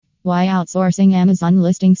Why outsourcing Amazon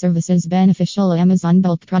listing services beneficial? Amazon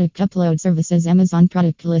bulk product upload services, Amazon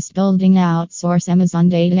product list building, outsource Amazon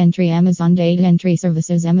data entry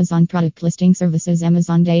services, Amazon product listing services,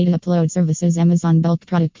 Amazon data upload services, Amazon bulk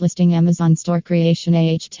product listing, Amazon store creation.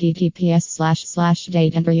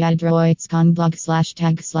 https://date entry adroits.com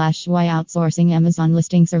blog/tag/why outsourcing Amazon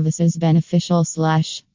listing services beneficial/